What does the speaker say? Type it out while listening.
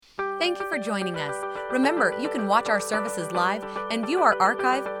Thank you for joining us. Remember, you can watch our services live and view our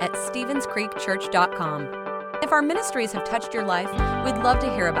archive at StevensCreekChurch.com. If our ministries have touched your life, we'd love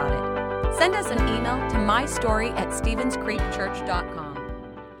to hear about it. Send us an email to mystory@StevensCreekChurch.com.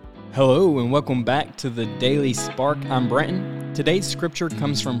 Hello and welcome back to the Daily Spark. I'm Brenton. Today's scripture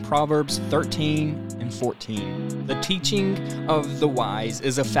comes from Proverbs 13 and 14. The teaching of the wise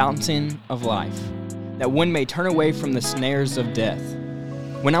is a fountain of life, that one may turn away from the snares of death.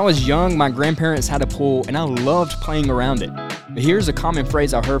 When I was young, my grandparents had a pool and I loved playing around it. But here's a common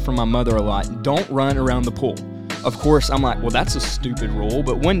phrase I heard from my mother a lot: don't run around the pool. Of course, I'm like, well, that's a stupid rule.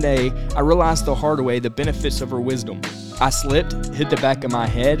 But one day, I realized the hard way the benefits of her wisdom. I slipped, hit the back of my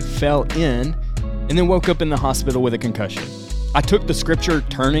head, fell in, and then woke up in the hospital with a concussion. I took the scripture,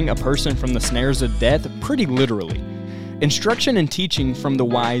 turning a person from the snares of death, pretty literally. Instruction and teaching from the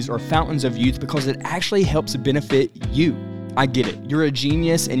wise are fountains of youth because it actually helps benefit you. I get it. You're a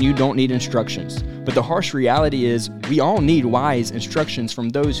genius and you don't need instructions. But the harsh reality is we all need wise instructions from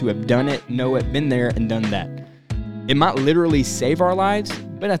those who have done it, know it, been there, and done that. It might literally save our lives,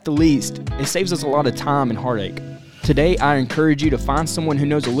 but at the least, it saves us a lot of time and heartache. Today, I encourage you to find someone who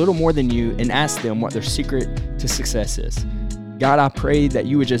knows a little more than you and ask them what their secret to success is. God, I pray that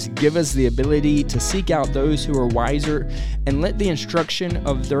you would just give us the ability to seek out those who are wiser and let the instruction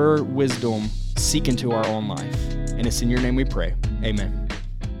of their wisdom seek into our own life. And it's in your name we pray. Amen.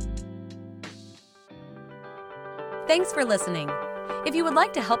 Thanks for listening. If you would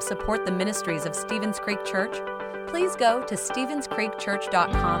like to help support the ministries of Stevens Creek Church, please go to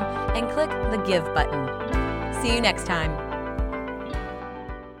StevensCreekChurch.com and click the Give button. See you next time.